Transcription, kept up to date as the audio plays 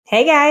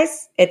Hey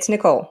guys, it's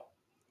Nicole,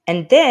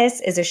 and this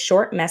is a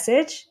short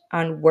message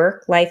on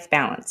work-life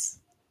balance.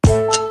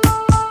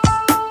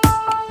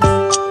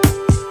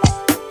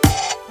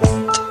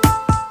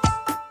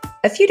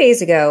 A few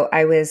days ago,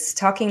 I was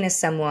talking to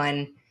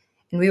someone,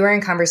 and we were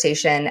in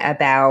conversation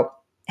about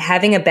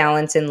having a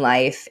balance in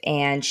life,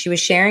 and she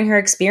was sharing her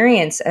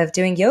experience of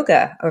doing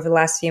yoga over the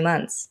last few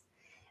months.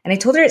 And I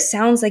told her it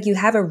sounds like you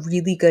have a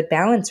really good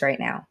balance right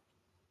now.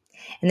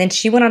 And then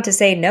she went on to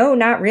say, no,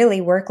 not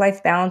really.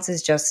 Work-life balance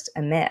is just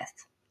a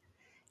myth.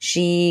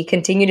 She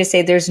continued to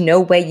say there's no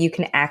way you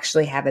can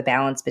actually have a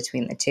balance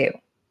between the two.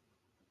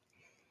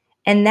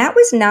 And that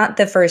was not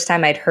the first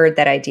time I'd heard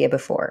that idea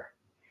before.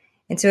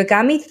 And so it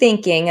got me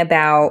thinking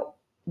about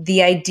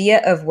the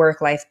idea of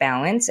work-life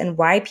balance and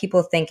why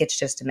people think it's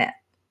just a myth.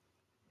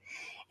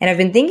 And I've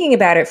been thinking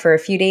about it for a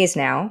few days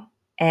now,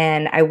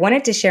 and I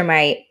wanted to share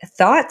my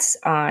thoughts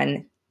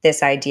on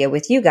this idea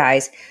with you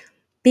guys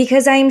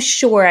because I'm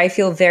sure I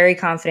feel very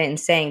confident in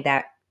saying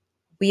that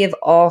we have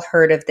all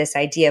heard of this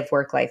idea of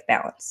work-life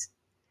balance.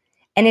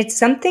 And it's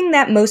something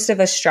that most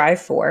of us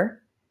strive for,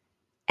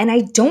 and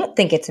I don't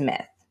think it's a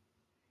myth.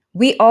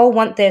 We all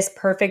want this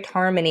perfect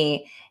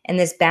harmony and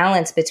this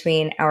balance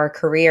between our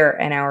career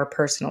and our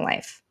personal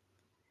life.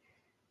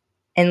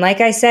 And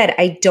like I said,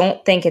 I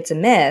don't think it's a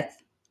myth,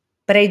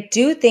 but I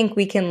do think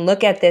we can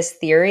look at this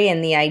theory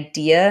and the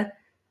idea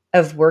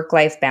of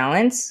work-life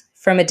balance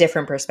from a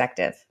different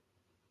perspective.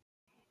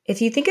 If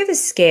you think of a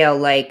scale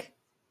like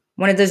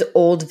one of those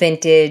old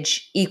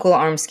vintage equal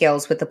arm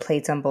scales with the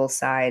plates on both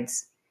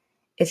sides,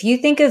 if you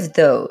think of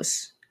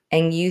those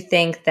and you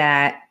think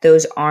that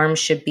those arms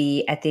should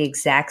be at the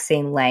exact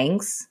same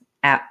lengths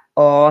at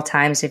all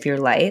times of your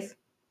life,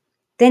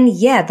 then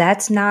yeah,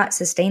 that's not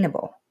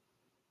sustainable.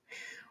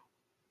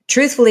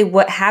 Truthfully,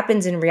 what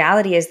happens in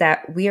reality is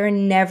that we are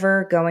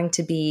never going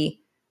to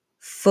be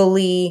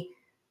fully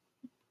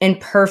in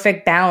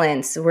perfect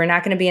balance. We're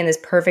not going to be in this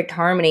perfect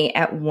harmony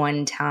at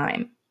one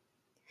time.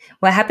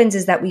 What happens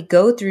is that we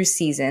go through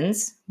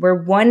seasons where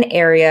one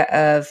area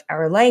of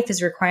our life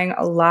is requiring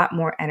a lot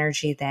more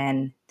energy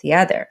than the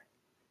other.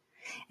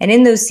 And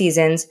in those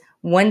seasons,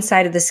 one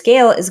side of the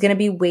scale is going to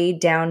be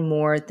weighed down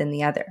more than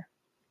the other.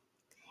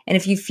 And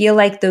if you feel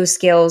like those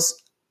scales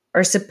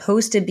are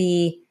supposed to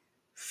be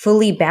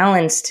fully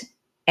balanced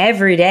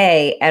every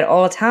day at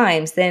all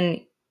times,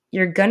 then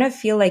you're going to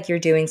feel like you're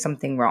doing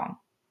something wrong.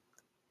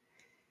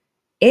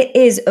 It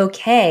is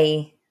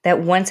okay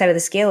that one side of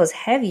the scale is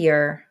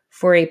heavier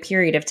for a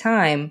period of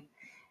time,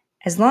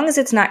 as long as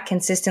it's not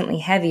consistently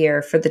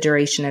heavier for the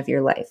duration of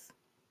your life.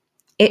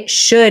 It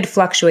should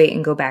fluctuate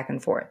and go back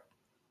and forth.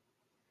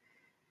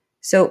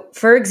 So,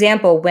 for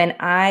example, when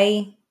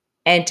I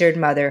entered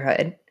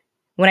motherhood,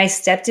 when I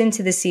stepped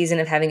into the season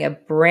of having a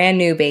brand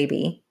new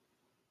baby,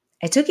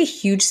 I took a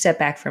huge step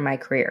back from my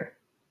career.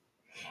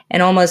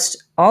 And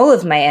almost all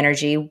of my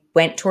energy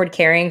went toward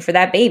caring for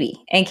that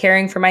baby and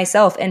caring for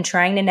myself and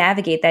trying to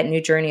navigate that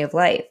new journey of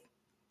life.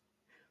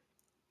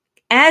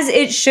 As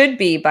it should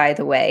be, by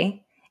the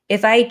way.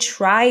 If I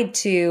tried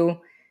to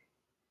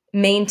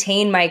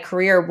maintain my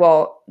career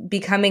while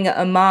becoming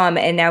a mom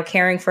and now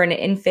caring for an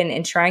infant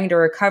and trying to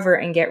recover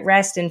and get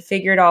rest and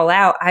figure it all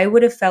out, I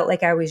would have felt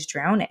like I was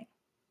drowning.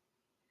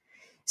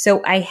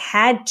 So I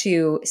had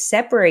to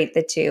separate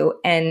the two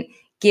and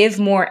give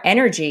more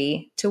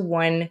energy to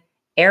one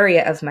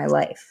area of my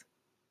life.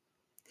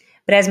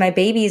 But as my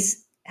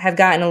babies have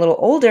gotten a little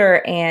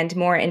older and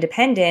more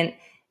independent,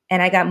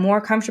 and I got more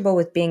comfortable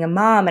with being a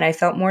mom and I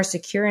felt more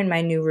secure in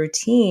my new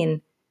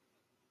routine,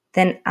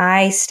 then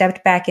I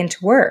stepped back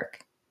into work.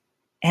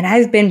 And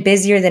I've been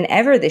busier than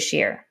ever this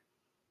year.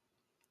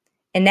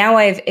 And now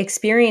I've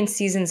experienced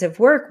seasons of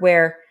work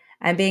where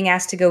I'm being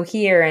asked to go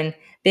here and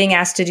being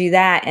asked to do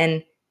that.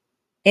 And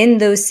in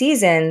those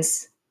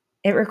seasons,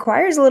 it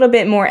requires a little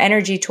bit more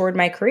energy toward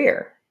my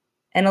career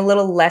and a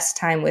little less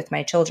time with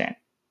my children.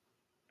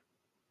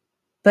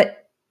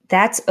 But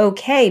that's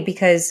okay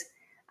because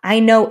I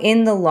know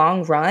in the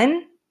long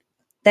run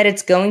that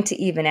it's going to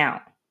even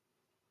out.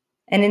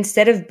 And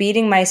instead of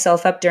beating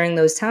myself up during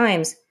those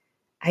times,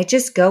 I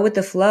just go with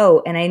the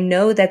flow and I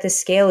know that the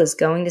scale is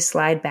going to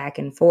slide back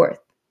and forth.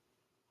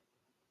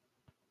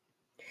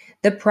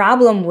 The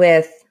problem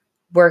with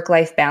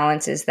work-life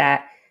balance is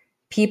that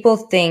people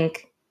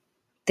think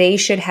they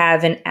should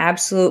have an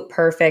absolute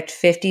perfect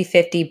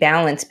 50-50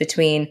 balance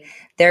between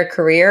their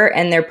career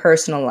and their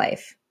personal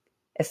life.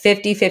 A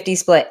 50-50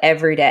 split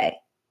every day.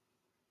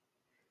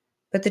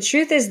 But the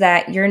truth is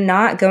that you're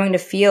not going to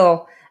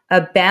feel a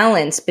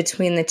balance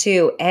between the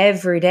two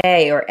every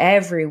day or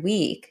every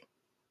week.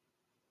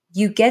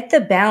 You get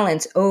the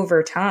balance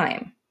over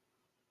time,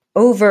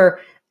 over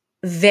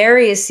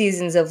various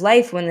seasons of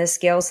life when the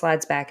scale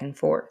slides back and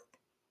forth.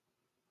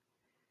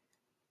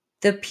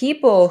 The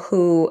people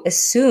who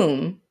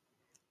assume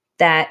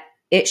that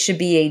it should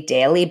be a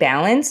daily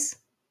balance,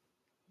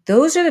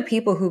 those are the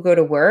people who go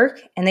to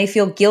work and they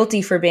feel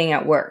guilty for being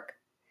at work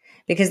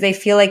because they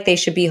feel like they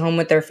should be home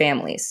with their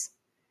families.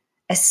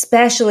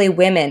 Especially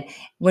women.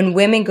 When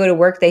women go to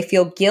work, they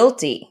feel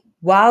guilty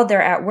while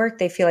they're at work,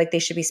 they feel like they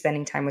should be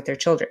spending time with their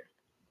children.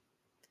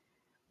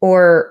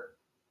 Or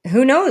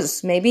who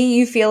knows, maybe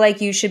you feel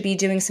like you should be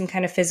doing some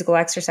kind of physical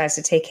exercise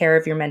to take care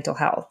of your mental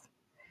health.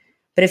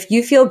 But if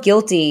you feel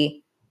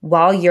guilty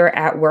while you're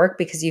at work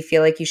because you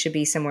feel like you should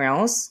be somewhere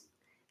else,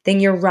 then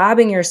you're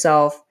robbing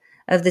yourself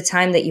of the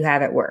time that you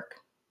have at work.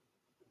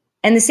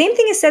 And the same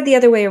thing is said the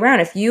other way around.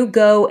 If you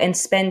go and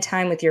spend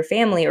time with your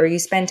family or you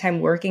spend time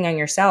working on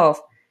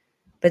yourself,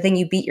 but then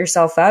you beat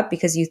yourself up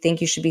because you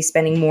think you should be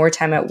spending more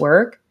time at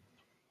work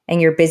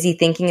and you're busy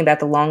thinking about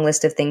the long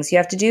list of things you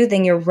have to do,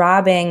 then you're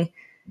robbing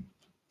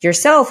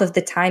yourself of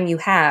the time you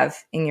have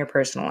in your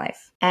personal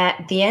life.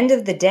 At the end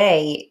of the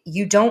day,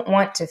 you don't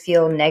want to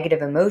feel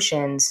negative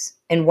emotions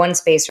in one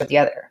space or the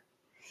other.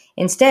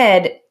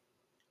 Instead,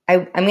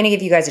 I'm going to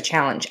give you guys a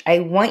challenge. I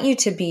want you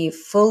to be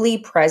fully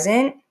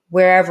present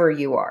wherever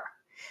you are.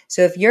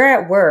 So if you're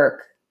at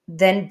work,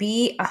 then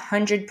be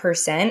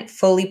 100%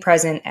 fully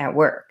present at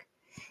work.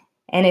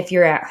 And if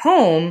you're at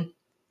home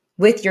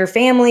with your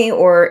family,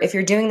 or if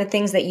you're doing the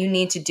things that you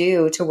need to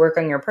do to work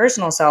on your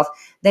personal self,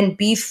 then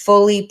be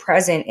fully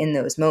present in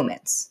those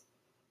moments.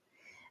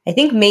 I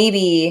think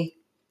maybe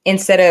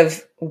instead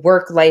of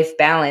work-life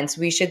balance,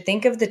 we should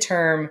think of the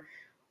term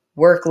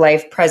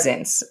work-life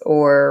presence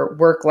or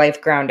work-life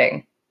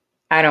grounding.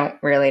 I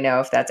don't really know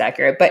if that's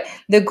accurate, but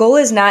the goal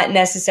is not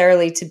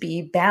necessarily to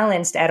be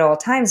balanced at all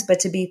times, but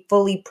to be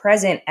fully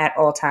present at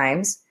all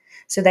times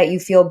so that you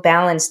feel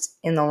balanced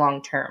in the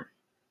long term.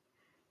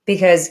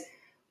 Because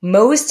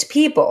most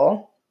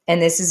people,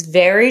 and this is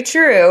very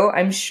true,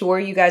 I'm sure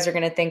you guys are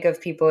going to think of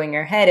people in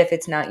your head if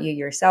it's not you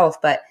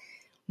yourself, but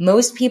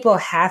most people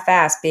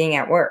half-ass being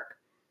at work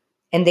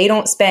and they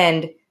don't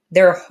spend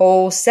their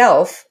whole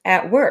self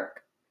at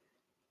work.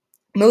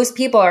 Most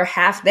people are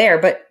half there,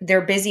 but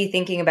they're busy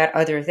thinking about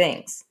other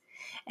things.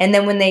 And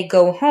then when they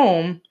go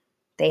home,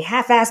 they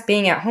half-ass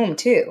being at home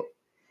too.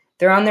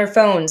 They're on their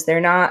phones. They're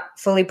not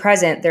fully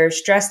present. They're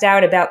stressed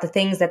out about the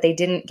things that they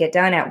didn't get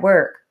done at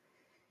work.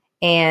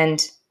 And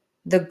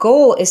the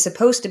goal is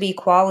supposed to be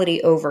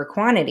quality over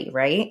quantity,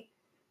 right?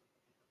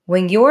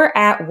 When you're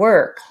at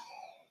work,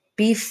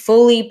 be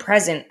fully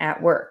present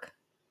at work.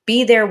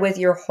 Be there with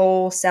your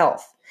whole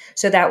self.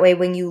 So that way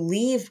when you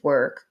leave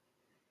work,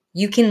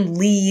 you can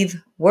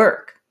leave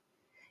work.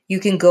 You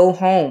can go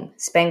home,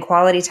 spend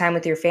quality time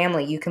with your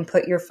family. You can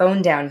put your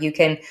phone down. You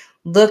can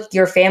look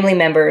your family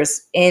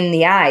members in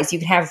the eyes. You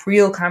can have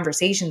real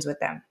conversations with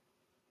them.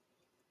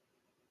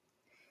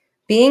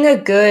 Being a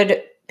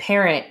good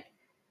parent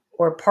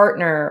or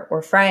partner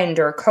or friend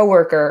or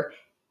coworker,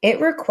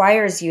 it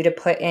requires you to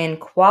put in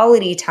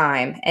quality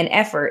time and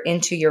effort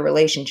into your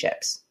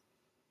relationships.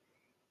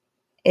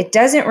 It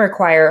doesn't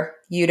require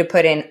you to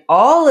put in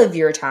all of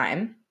your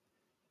time,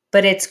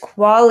 but it's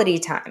quality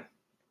time.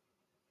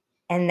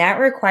 And that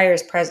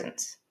requires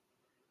presence.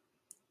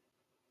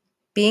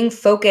 Being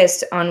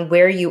focused on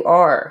where you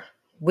are,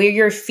 where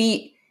your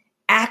feet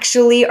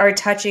actually are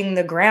touching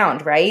the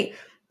ground, right?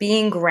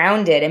 Being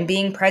grounded and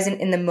being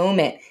present in the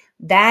moment.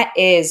 That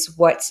is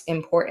what's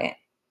important.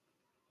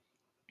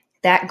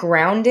 That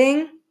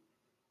grounding,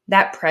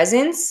 that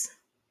presence,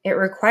 it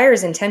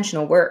requires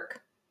intentional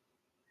work.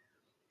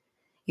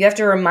 You have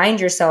to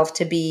remind yourself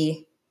to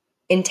be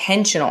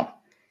intentional.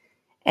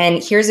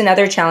 And here's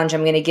another challenge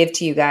I'm going to give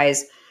to you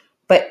guys,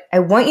 but I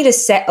want you to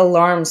set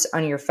alarms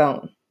on your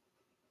phone.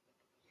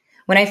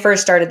 When I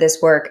first started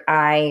this work,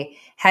 I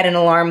had an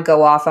alarm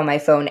go off on my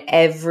phone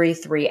every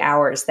 3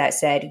 hours that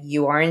said,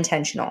 "You are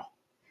intentional.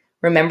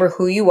 Remember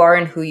who you are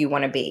and who you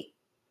want to be."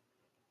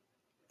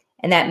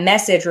 And that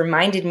message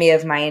reminded me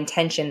of my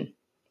intention.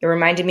 It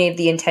reminded me of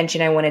the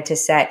intention I wanted to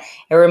set.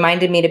 It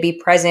reminded me to be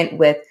present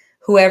with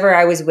whoever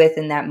I was with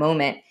in that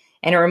moment.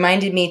 And it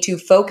reminded me to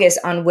focus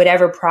on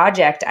whatever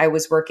project I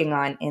was working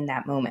on in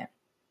that moment.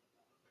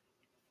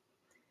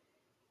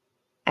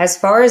 As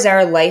far as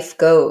our life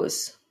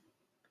goes,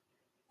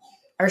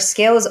 our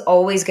scale is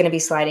always going to be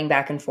sliding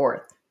back and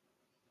forth.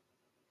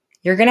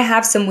 You're going to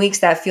have some weeks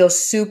that feel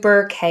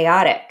super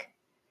chaotic.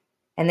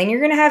 And then you're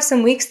going to have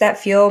some weeks that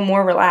feel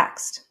more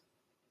relaxed.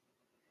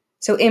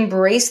 So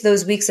embrace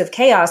those weeks of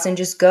chaos and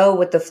just go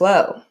with the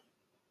flow.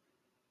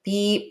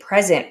 Be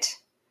present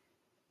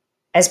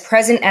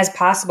as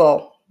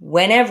possible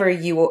whenever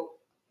you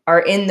are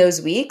in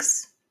those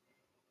weeks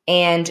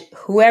and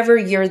whoever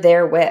you're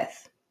there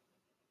with.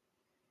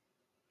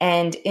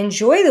 And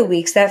enjoy the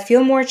weeks that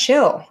feel more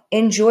chill.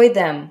 Enjoy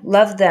them,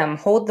 love them,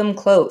 hold them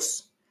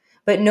close.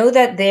 But know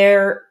that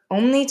they're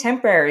only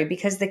temporary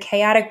because the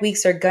chaotic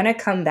weeks are going to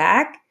come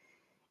back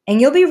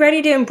and you'll be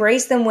ready to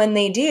embrace them when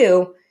they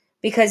do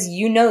because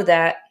you know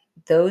that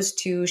those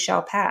too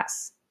shall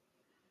pass.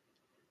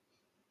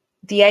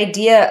 The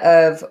idea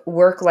of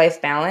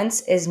work-life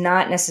balance is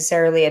not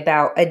necessarily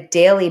about a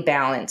daily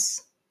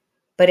balance,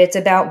 but it's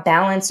about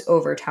balance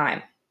over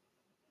time.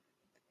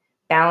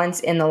 Balance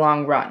in the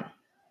long run.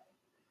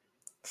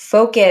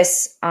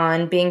 Focus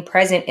on being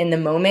present in the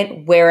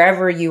moment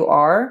wherever you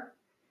are.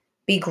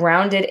 Be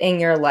grounded in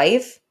your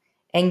life,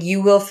 and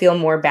you will feel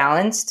more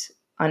balanced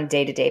on a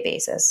day-to-day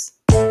basis.